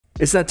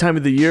It's that time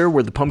of the year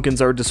where the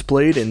pumpkins are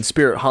displayed and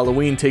Spirit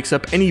Halloween takes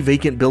up any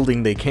vacant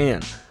building they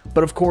can.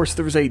 But of course,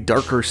 there's a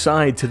darker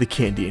side to the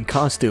candy and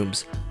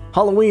costumes.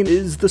 Halloween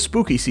is the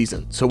spooky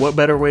season, so what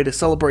better way to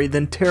celebrate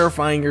than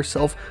terrifying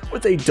yourself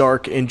with a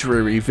dark and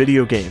dreary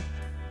video game?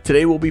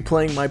 Today we'll be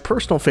playing my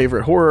personal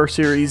favorite horror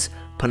series,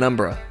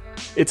 Penumbra.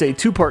 It's a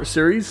two-part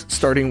series,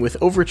 starting with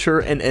Overture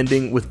and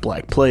ending with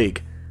Black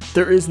Plague.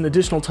 There is an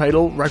additional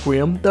title,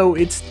 Requiem, though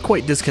it's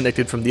quite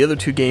disconnected from the other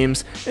two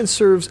games and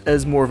serves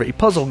as more of a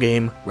puzzle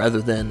game rather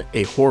than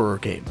a horror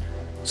game.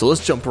 So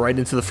let's jump right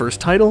into the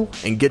first title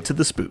and get to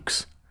the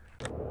spooks.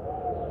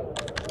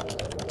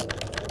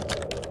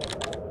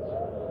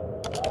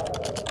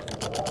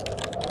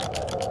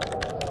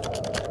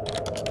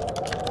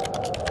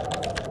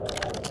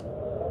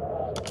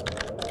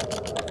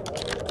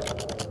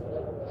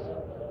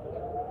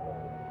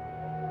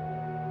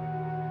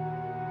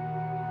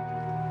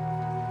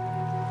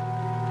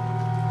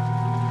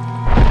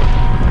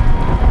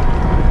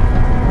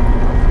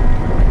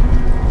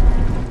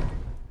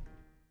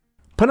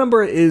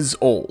 Penumbra is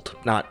old,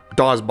 not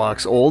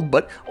DOSBox old,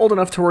 but old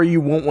enough to where you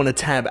won't want to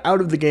tab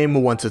out of the game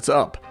once it's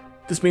up.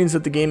 This means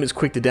that the game is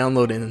quick to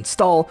download and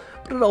install,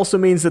 but it also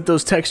means that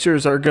those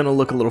textures are going to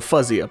look a little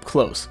fuzzy up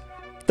close.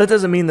 That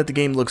doesn't mean that the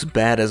game looks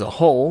bad as a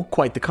whole,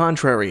 quite the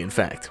contrary in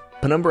fact.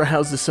 Penumbra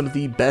houses some of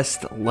the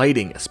best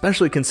lighting,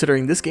 especially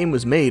considering this game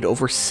was made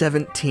over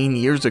 17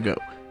 years ago.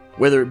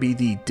 Whether it be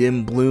the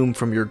dim bloom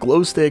from your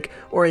glow stick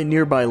or a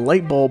nearby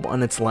light bulb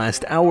on its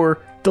last hour,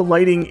 the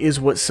lighting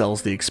is what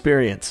sells the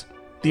experience.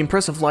 The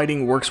impressive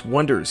lighting works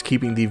wonders,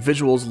 keeping the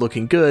visuals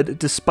looking good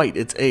despite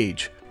its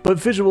age. But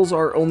visuals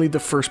are only the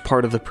first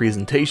part of the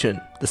presentation,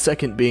 the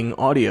second being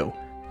audio.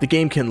 The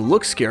game can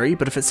look scary,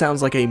 but if it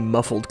sounds like a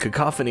muffled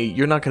cacophony,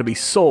 you're not going to be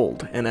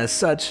sold, and as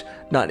such,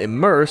 not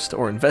immersed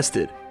or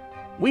invested.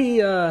 We,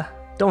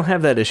 don't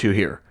have that issue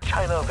here.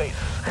 China base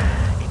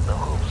in the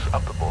hooves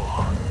of the bull.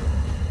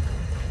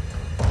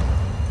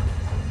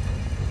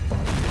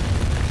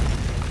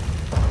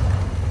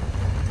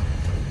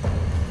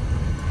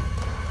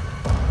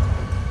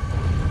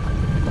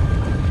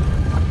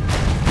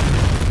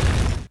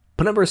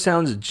 Penumbra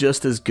sounds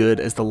just as good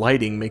as the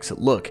lighting makes it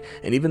look,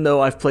 and even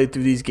though I've played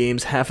through these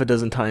games half a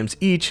dozen times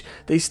each,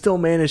 they still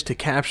manage to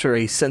capture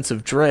a sense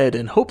of dread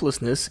and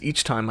hopelessness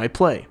each time I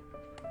play.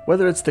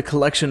 Whether it's the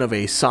collection of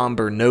a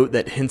somber note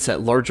that hints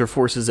at larger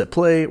forces at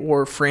play,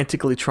 or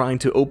frantically trying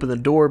to open the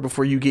door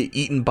before you get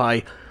eaten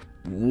by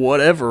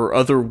whatever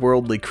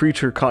otherworldly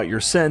creature caught your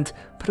scent,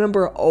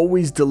 Penumbra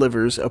always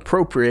delivers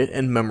appropriate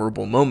and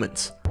memorable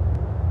moments.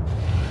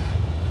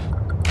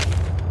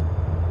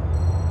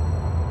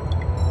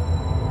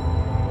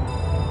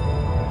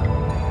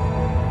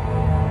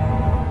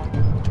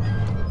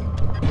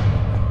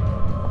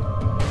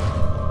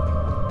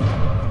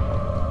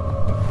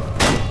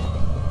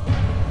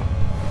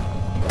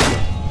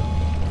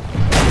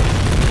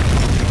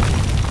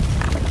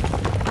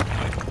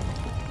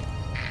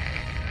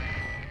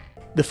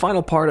 The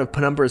final part of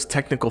Penumbra's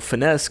technical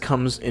finesse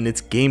comes in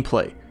its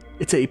gameplay.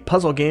 It's a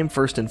puzzle game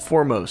first and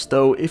foremost,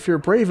 though if you're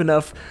brave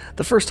enough,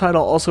 the first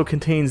title also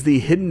contains the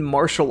hidden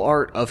martial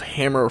art of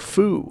Hammer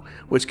Fu,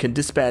 which can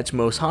dispatch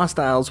most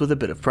hostiles with a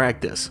bit of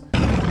practice.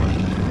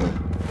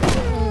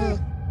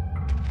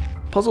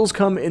 Puzzles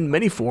come in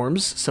many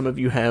forms. Some of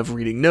you have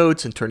reading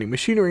notes and turning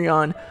machinery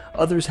on,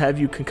 others have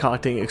you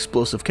concocting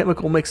explosive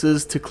chemical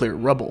mixes to clear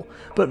rubble,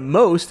 but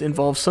most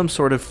involve some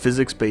sort of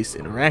physics-based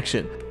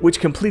interaction, which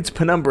completes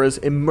Penumbra's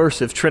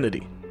immersive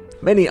trinity.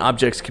 Many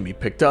objects can be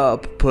picked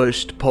up,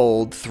 pushed,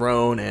 pulled,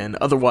 thrown, and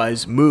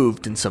otherwise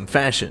moved in some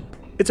fashion.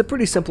 It's a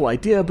pretty simple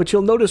idea, but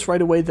you'll notice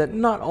right away that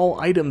not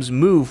all items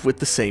move with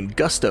the same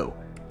gusto.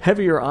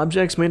 Heavier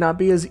objects may not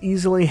be as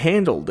easily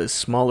handled as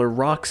smaller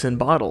rocks and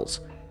bottles.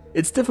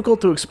 It's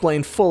difficult to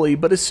explain fully,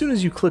 but as soon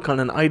as you click on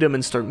an item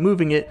and start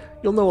moving it,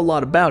 you'll know a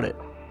lot about it.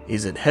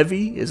 Is it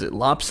heavy? Is it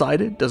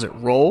lopsided? Does it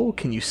roll?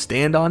 Can you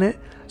stand on it?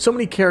 So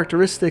many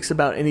characteristics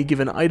about any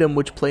given item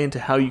which play into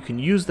how you can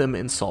use them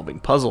in solving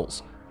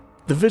puzzles.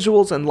 The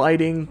visuals and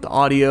lighting, the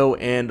audio,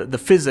 and the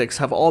physics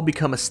have all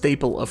become a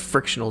staple of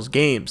Frictional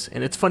Games,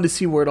 and it's fun to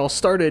see where it all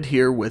started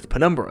here with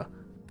Penumbra.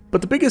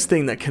 But the biggest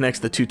thing that connects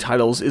the two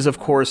titles is of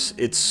course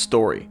its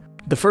story.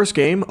 The first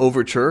game,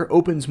 Overture,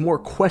 opens more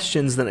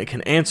questions than it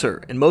can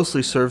answer, and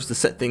mostly serves to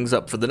set things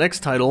up for the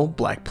next title,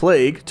 Black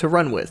Plague, to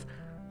run with.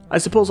 I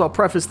suppose I'll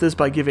preface this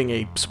by giving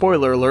a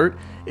spoiler alert.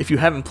 If you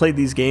haven't played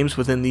these games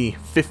within the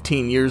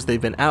 15 years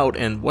they've been out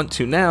and want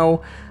to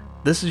now,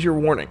 this is your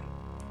warning.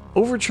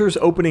 Overture's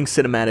opening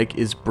cinematic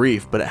is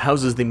brief, but it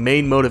houses the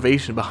main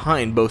motivation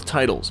behind both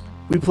titles.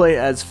 We play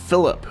as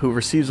Philip, who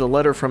receives a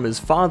letter from his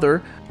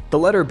father. The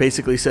letter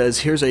basically says,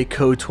 here's a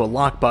code to a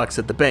lockbox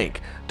at the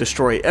bank.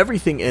 Destroy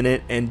everything in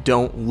it and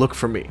don't look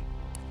for me.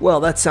 Well,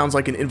 that sounds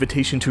like an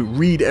invitation to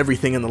read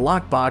everything in the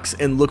lockbox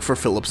and look for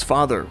Philip's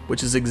father,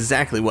 which is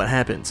exactly what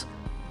happens.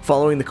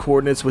 Following the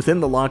coordinates within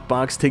the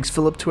lockbox takes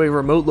Philip to a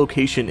remote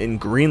location in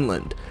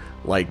Greenland.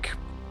 Like,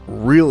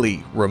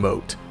 really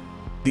remote.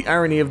 The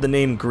irony of the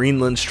name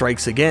Greenland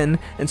strikes again,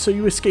 and so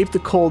you escape the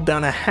cold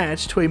down a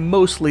hatch to a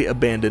mostly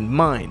abandoned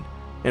mine.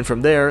 And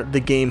from there, the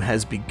game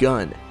has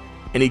begun.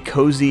 Any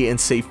cozy and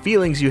safe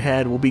feelings you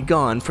had will be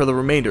gone for the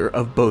remainder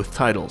of both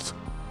titles.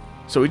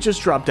 So we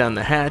just drop down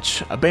the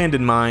hatch,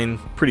 abandoned mine,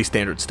 pretty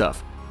standard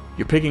stuff.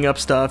 You're picking up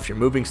stuff, you're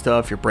moving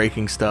stuff, you're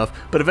breaking stuff,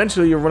 but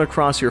eventually you'll run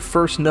across your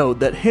first note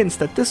that hints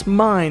that this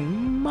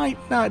mine might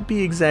not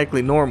be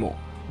exactly normal.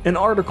 An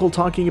article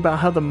talking about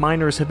how the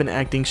miners have been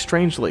acting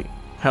strangely,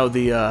 how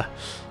the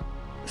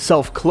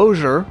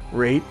self-closure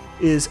rate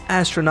is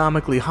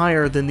astronomically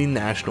higher than the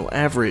national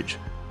average.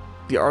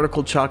 The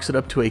article chalks it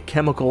up to a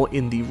chemical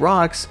in the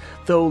rocks,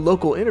 though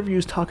local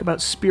interviews talk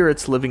about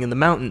spirits living in the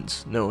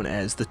mountains, known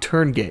as the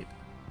Turngate.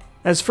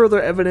 As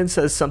further evidence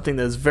as something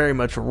that is very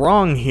much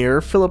wrong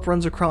here, Philip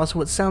runs across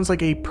what sounds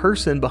like a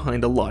person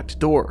behind a locked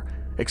door.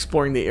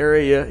 Exploring the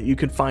area, you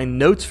can find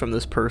notes from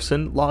this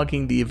person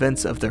logging the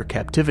events of their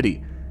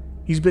captivity.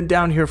 He's been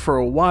down here for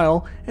a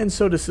while, and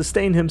so to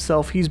sustain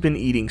himself, he's been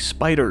eating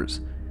spiders.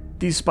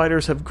 These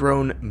spiders have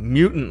grown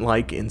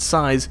mutant-like in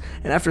size,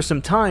 and after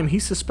some time, he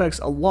suspects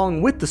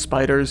along with the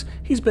spiders,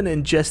 he's been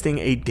ingesting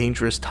a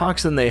dangerous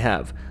toxin they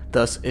have,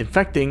 thus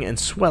infecting and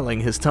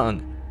swelling his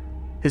tongue.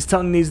 His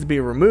tongue needs to be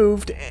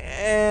removed,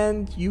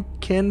 and you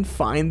can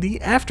find the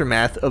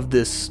aftermath of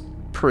this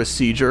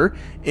procedure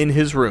in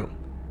his room.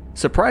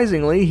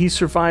 Surprisingly, he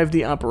survived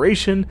the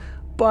operation,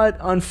 but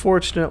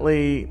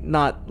unfortunately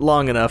not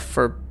long enough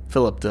for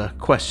Philip to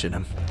question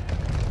him.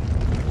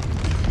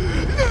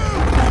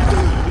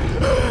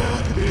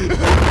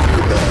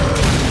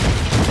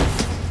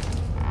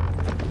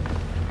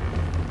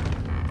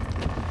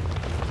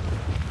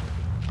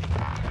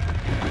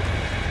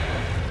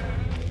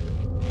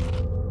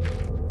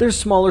 There's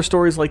smaller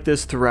stories like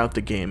this throughout the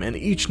game, and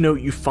each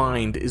note you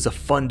find is a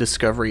fun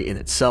discovery in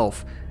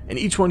itself, and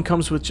each one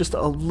comes with just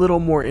a little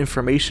more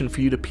information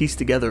for you to piece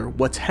together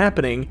what's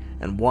happening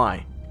and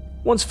why.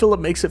 Once Philip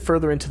makes it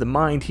further into the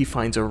mine, he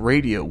finds a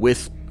radio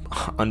with,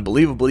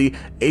 unbelievably,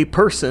 a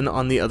person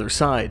on the other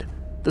side.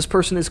 This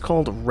person is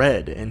called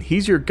Red, and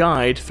he's your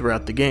guide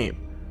throughout the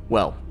game.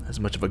 Well, as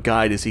much of a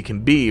guide as he can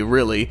be,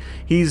 really.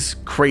 He's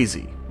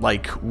crazy,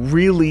 like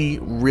really,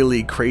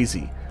 really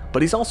crazy.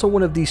 But he's also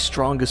one of the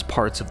strongest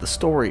parts of the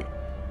story.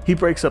 He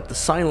breaks up the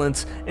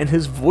silence, and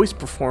his voice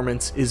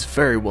performance is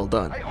very well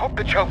done. I hope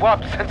that your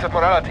warped sense of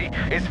morality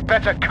is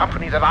better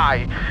company than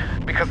I,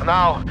 because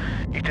now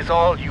it is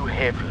all you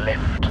have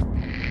left.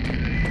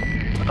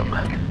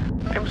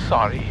 I'm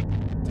sorry.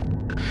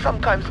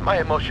 Sometimes my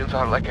emotions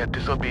are like a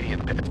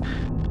disobedient pet,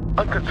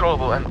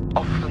 uncontrollable and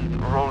often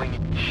rolling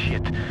in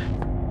shit.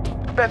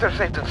 Better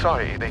safe than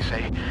sorry, they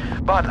say,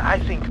 but I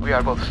think we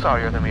are both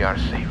sorrier than we are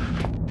safe.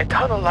 A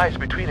tunnel lies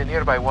between a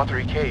nearby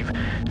watery cave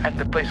and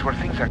the place where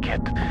things are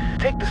kept.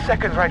 Take the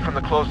second right from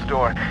the closed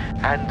door,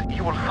 and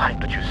you will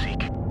find what you seek.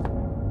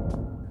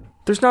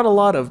 There's not a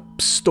lot of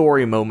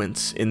story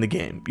moments in the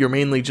game. You're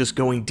mainly just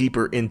going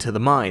deeper into the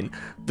mine.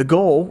 The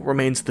goal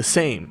remains the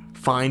same: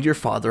 find your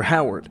father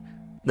Howard.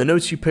 The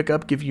notes you pick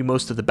up give you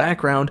most of the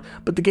background,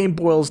 but the game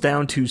boils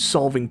down to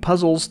solving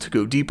puzzles to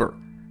go deeper.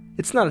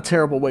 It's not a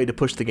terrible way to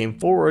push the game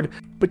forward,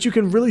 but you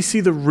can really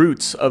see the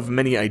roots of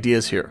many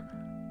ideas here.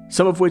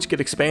 Some of which get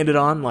expanded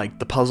on, like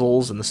the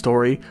puzzles and the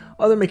story.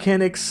 Other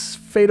mechanics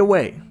fade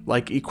away,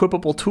 like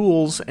equipable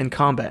tools and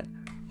combat.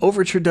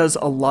 Overture does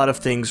a lot of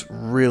things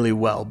really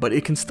well, but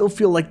it can still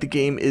feel like the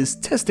game is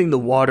testing the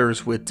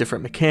waters with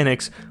different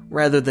mechanics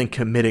rather than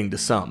committing to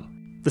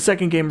some. The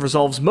second game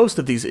resolves most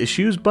of these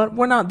issues, but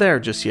we're not there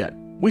just yet.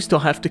 We still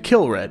have to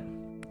kill Red.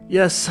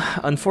 Yes,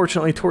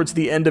 unfortunately towards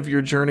the end of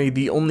your journey,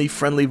 the only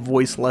friendly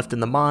voice left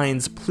in the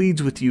mines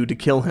pleads with you to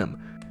kill him.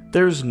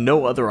 There's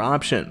no other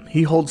option.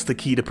 He holds the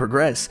key to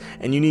progress,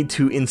 and you need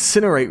to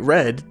incinerate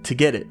Red to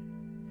get it.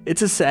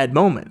 It's a sad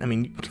moment. I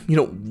mean, you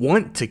don't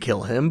want to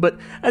kill him, but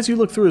as you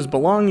look through his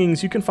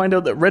belongings, you can find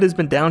out that Red has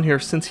been down here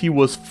since he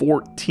was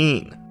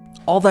 14.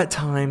 All that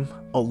time,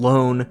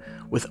 alone,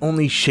 with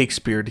only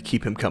Shakespeare to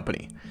keep him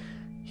company.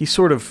 He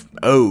sort of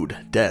owed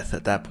death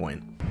at that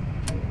point.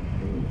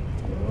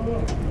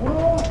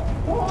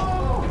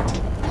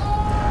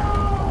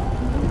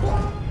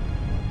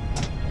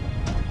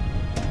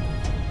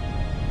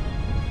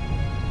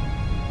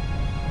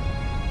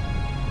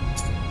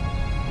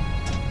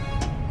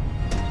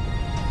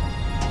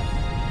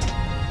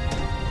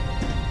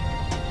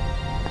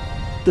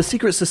 The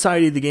secret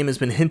society the game has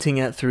been hinting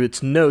at through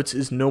its notes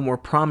is no more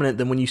prominent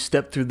than when you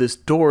step through this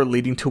door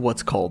leading to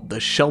what's called the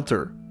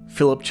shelter.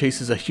 Philip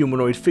chases a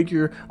humanoid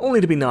figure only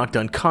to be knocked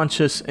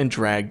unconscious and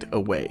dragged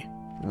away.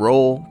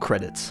 Roll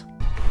credits.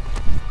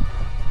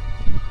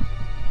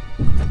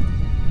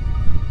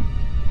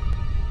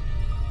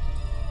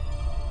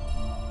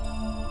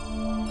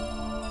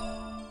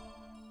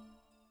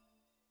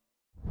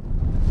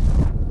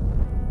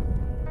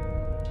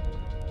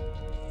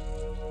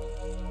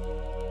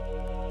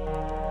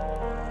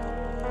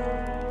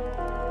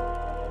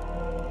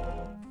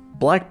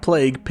 Black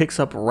Plague picks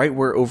up right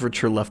where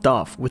Overture left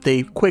off, with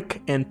a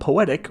quick and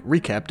poetic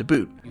recap to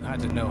boot. You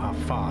had to know how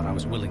far I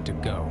was willing to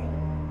go.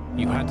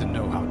 You had to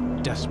know how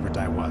desperate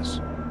I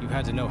was. You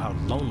had to know how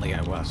lonely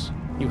I was.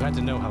 You had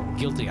to know how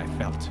guilty I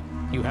felt.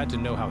 You had to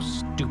know how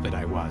stupid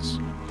I was.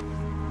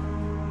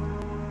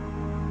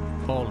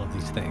 All of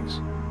these things.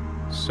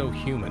 So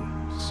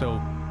human, so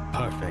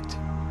perfect.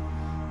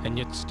 And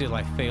yet still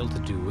I fail to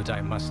do what I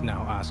must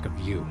now ask of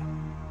you.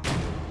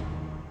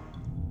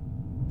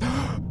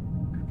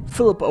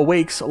 Philip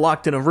awakes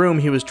locked in a room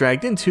he was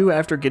dragged into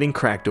after getting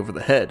cracked over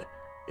the head.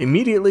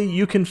 Immediately,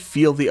 you can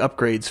feel the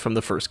upgrades from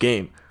the first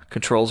game.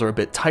 Controls are a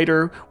bit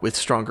tighter, with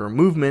stronger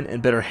movement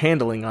and better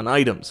handling on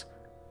items.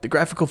 The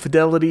graphical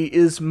fidelity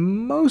is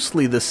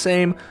mostly the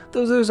same,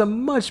 though there's a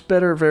much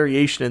better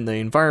variation in the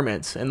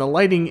environments, and the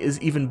lighting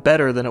is even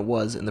better than it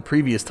was in the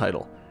previous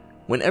title.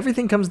 When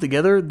everything comes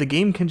together, the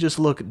game can just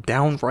look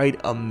downright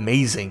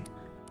amazing.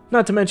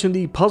 Not to mention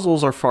the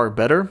puzzles are far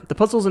better. The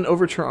puzzles in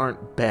Overture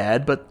aren't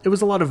bad, but it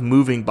was a lot of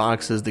moving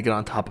boxes to get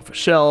on top of a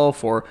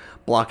shelf, or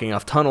blocking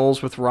off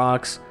tunnels with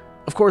rocks.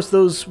 Of course,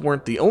 those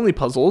weren't the only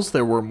puzzles,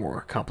 there were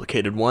more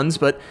complicated ones,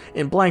 but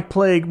in Black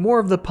Plague, more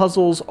of the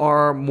puzzles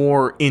are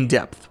more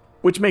in-depth,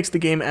 which makes the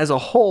game as a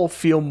whole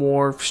feel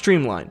more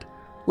streamlined.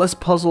 Less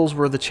puzzles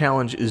where the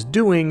challenge is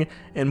doing,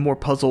 and more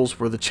puzzles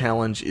where the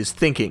challenge is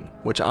thinking,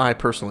 which I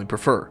personally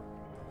prefer.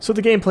 So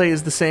the gameplay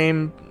is the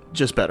same,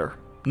 just better.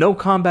 No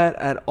combat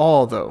at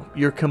all though,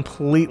 you're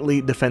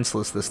completely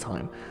defenseless this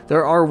time.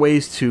 There are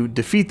ways to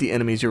defeat the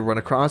enemies you run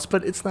across,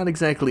 but it's not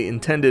exactly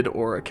intended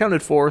or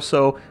accounted for,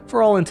 so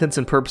for all intents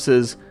and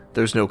purposes,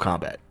 there's no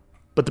combat.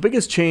 But the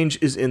biggest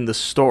change is in the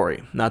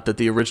story. Not that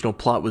the original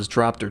plot was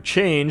dropped or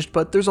changed,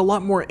 but there's a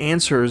lot more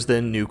answers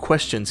than new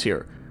questions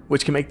here,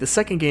 which can make the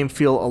second game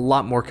feel a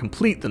lot more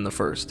complete than the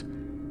first.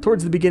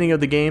 Towards the beginning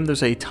of the game,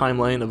 there's a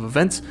timeline of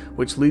events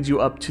which leads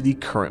you up to the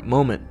current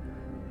moment.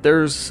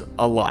 There's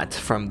a lot,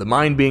 from the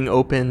mine being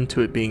open,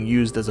 to it being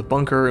used as a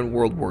bunker in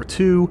World War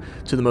II,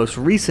 to the most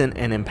recent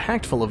and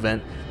impactful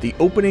event, the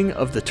opening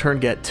of the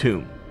Turngat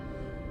tomb.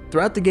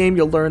 Throughout the game,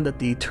 you'll learn that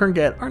the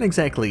Turngat aren't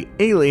exactly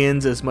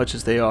aliens as much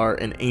as they are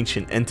an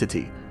ancient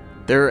entity.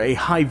 They're a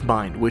hive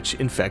mind which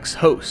infects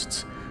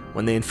hosts.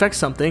 When they infect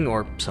something,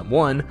 or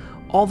someone,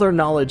 all their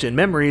knowledge and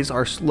memories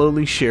are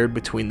slowly shared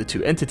between the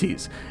two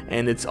entities,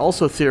 and it's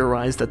also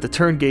theorized that the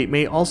Turngate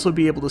may also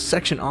be able to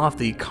section off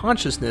the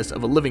consciousness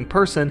of a living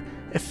person,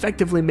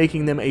 effectively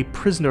making them a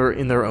prisoner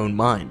in their own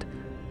mind.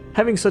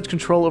 Having such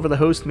control over the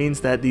host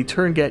means that the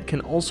Turngat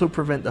can also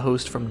prevent the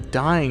host from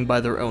dying by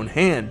their own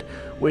hand,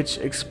 which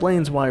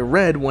explains why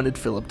Red wanted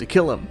Philip to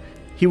kill him.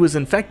 He was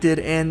infected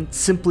and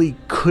simply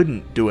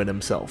couldn't do it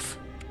himself.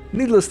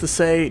 Needless to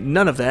say,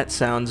 none of that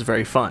sounds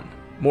very fun.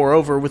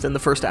 Moreover, within the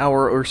first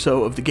hour or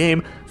so of the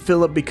game,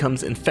 Philip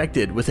becomes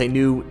infected with a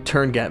new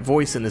Turngat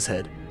voice in his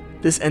head.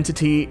 This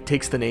entity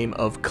takes the name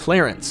of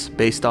Clarence,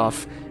 based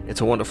off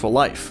It's a Wonderful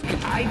Life.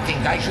 I think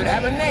I should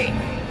have a name.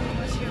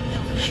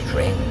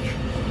 Strange.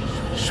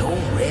 So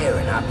rare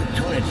an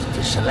opportunity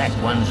to select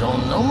one's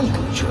own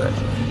nomenclature,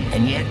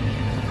 and yet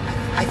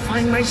I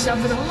find myself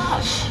at a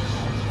loss.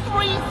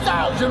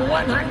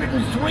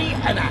 3,103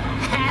 and a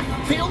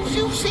half pills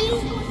you've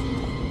seen?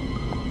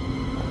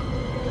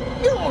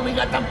 You only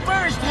got the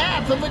first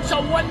half of It's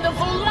a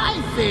Wonderful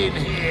Life in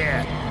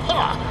here.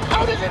 Huh,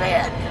 how does it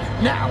end?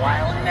 Now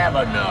I'll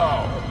never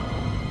know.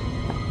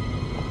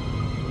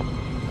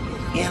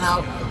 You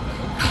know,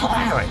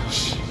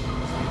 Clarence,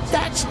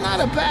 that's not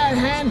a bad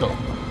handle.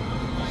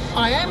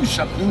 I am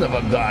something of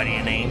a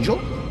guardian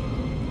angel.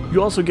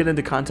 You also get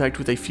into contact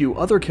with a few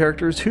other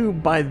characters who,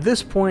 by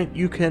this point,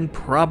 you can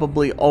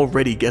probably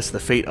already guess the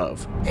fate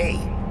of. Hey,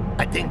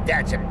 I think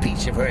that's a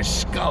piece of her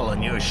skull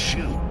on your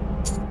shoe.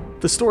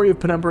 The story of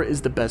Penumbra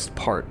is the best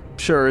part.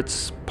 Sure,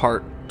 it's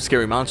part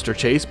scary monster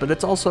chase, but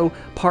it's also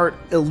part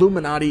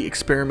Illuminati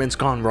experiments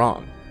gone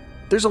wrong.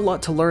 There's a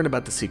lot to learn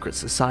about the secret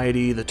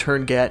society, the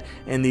Turngat,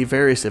 and the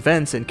various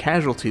events and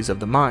casualties of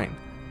the mine.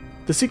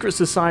 The secret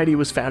society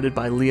was founded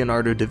by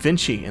Leonardo da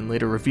Vinci and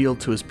later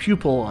revealed to his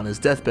pupil on his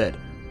deathbed.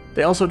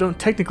 They also don't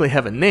technically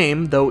have a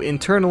name, though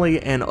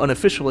internally and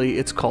unofficially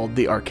it's called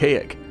the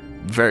Archaic.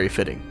 Very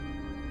fitting.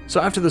 So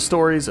after the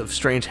stories of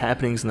strange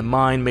happenings in the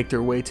mine make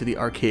their way to the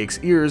Archaic's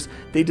ears,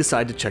 they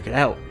decide to check it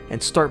out,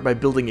 and start by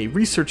building a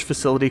research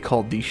facility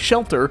called the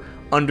Shelter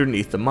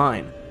underneath the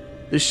mine.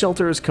 This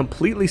shelter is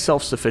completely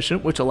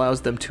self-sufficient, which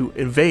allows them to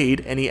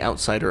evade any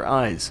outsider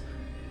eyes.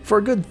 For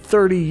a good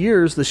 30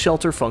 years, the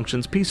shelter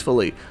functions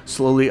peacefully,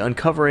 slowly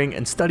uncovering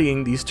and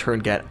studying these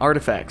Turngat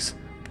artifacts.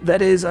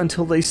 That is,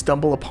 until they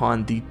stumble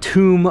upon the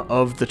Tomb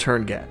of the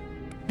Turngat.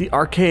 The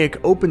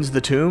Archaic opens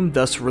the tomb,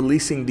 thus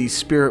releasing the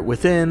spirit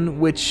within,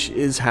 which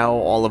is how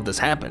all of this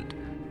happened.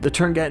 The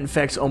Turngat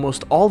infects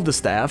almost all of the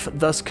staff,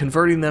 thus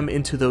converting them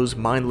into those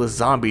mindless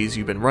zombies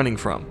you've been running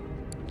from.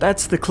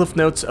 That's the cliff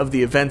notes of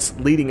the events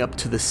leading up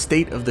to the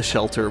state of the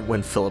shelter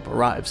when Philip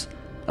arrives.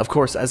 Of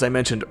course, as I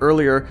mentioned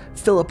earlier,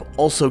 Philip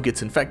also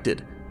gets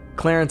infected.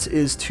 Clarence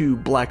is to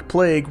Black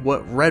Plague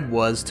what Red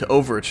was to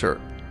Overture.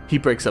 He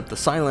breaks up the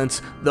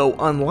silence, though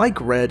unlike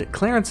Red,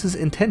 Clarence's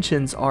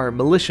intentions are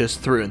malicious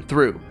through and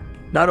through.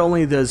 Not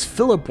only does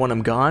Philip want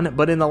him gone,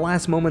 but in the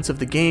last moments of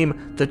the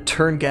game, the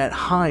Turngat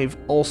Hive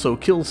also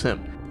kills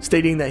him,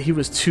 stating that he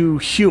was too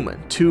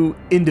human, too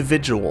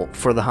individual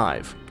for the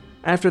Hive.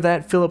 After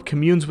that, Philip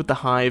communes with the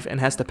Hive and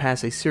has to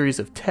pass a series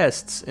of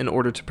tests in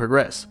order to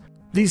progress.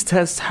 These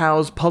tests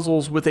house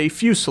puzzles with a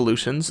few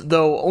solutions,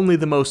 though only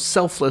the most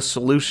selfless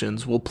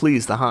solutions will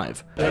please the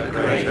Hive.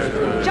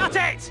 Shut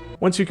it!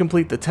 Once you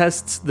complete the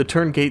tests, the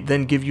turn gate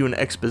then give you an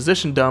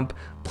exposition dump,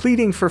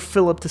 pleading for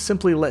Philip to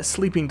simply let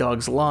sleeping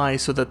dogs lie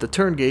so that the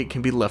turn gate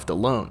can be left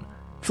alone.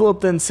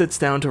 Philip then sits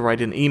down to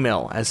write an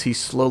email as he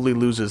slowly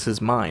loses his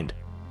mind.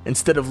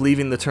 Instead of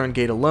leaving the turn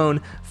gate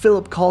alone,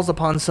 Philip calls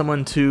upon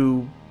someone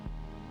to...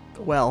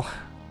 well,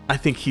 I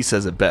think he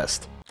says it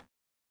best.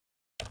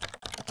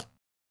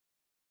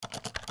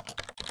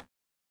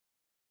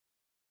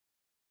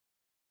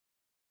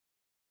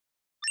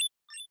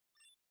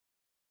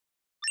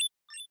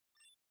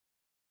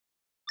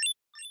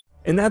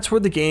 And that's where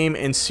the game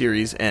and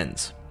series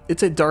ends.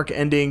 It's a dark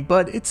ending,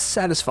 but it's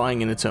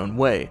satisfying in its own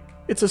way.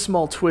 It's a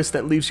small twist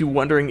that leaves you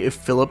wondering if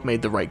Philip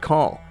made the right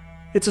call.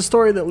 It's a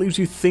story that leaves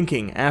you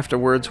thinking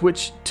afterwards,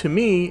 which, to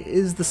me,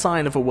 is the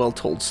sign of a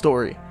well-told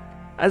story.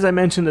 As I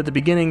mentioned at the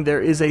beginning,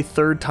 there is a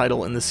third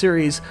title in the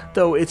series,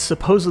 though it's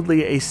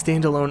supposedly a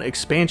standalone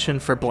expansion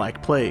for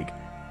Black Plague.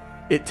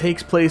 It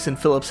takes place in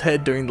Philip's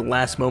head during the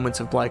last moments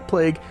of Black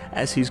Plague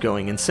as he's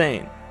going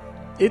insane.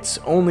 It's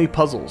only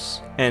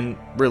puzzles, and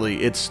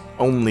really, it's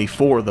only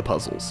for the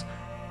puzzles.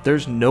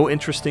 There's no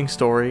interesting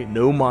story,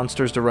 no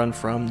monsters to run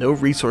from, no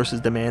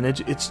resources to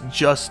manage, it's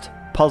just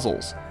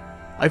puzzles.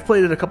 I've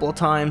played it a couple of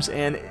times,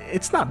 and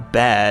it's not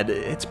bad,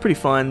 it's pretty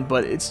fun,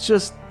 but it's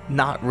just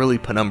not really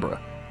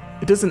Penumbra.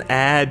 It doesn't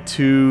add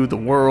to the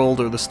world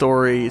or the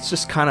story, it's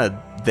just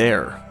kinda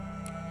there.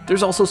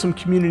 There's also some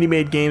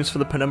community-made games for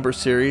the Penumbra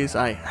series.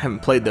 I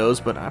haven't played those,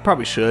 but I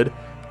probably should.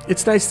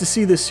 It's nice to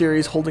see this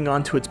series holding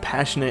on to its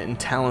passionate and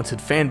talented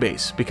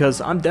fanbase, because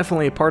I'm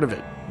definitely a part of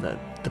it.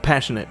 The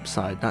passionate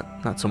side,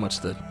 not so much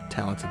the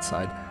talented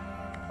side.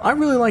 I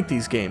really like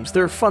these games.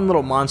 They're fun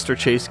little monster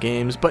chase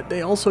games, but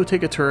they also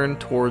take a turn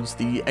towards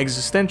the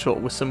existential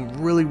with some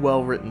really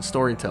well-written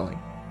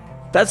storytelling.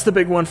 That's the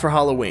big one for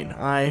Halloween.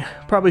 I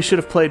probably should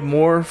have played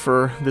more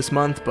for this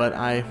month, but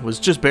I was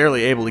just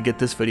barely able to get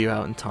this video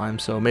out in time,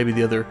 so maybe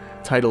the other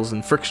titles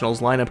in Frictional's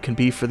lineup can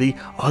be for the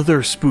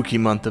other spooky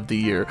month of the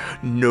year,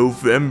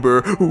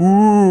 November.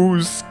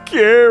 Ooh,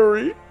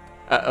 scary!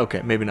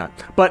 Okay, maybe not.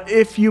 But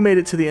if you made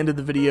it to the end of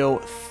the video,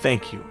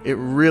 thank you. It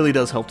really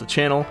does help the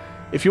channel.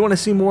 If you want to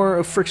see more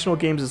of Frictional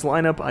Games'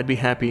 lineup, I'd be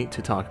happy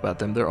to talk about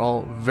them. They're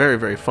all very,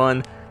 very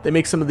fun. They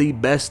make some of the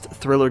best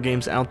thriller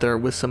games out there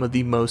with some of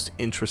the most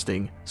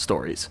interesting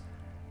stories.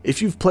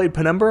 If you've played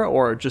Penumbra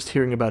or are just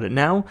hearing about it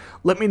now,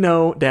 let me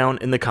know down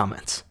in the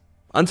comments.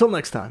 Until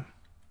next time.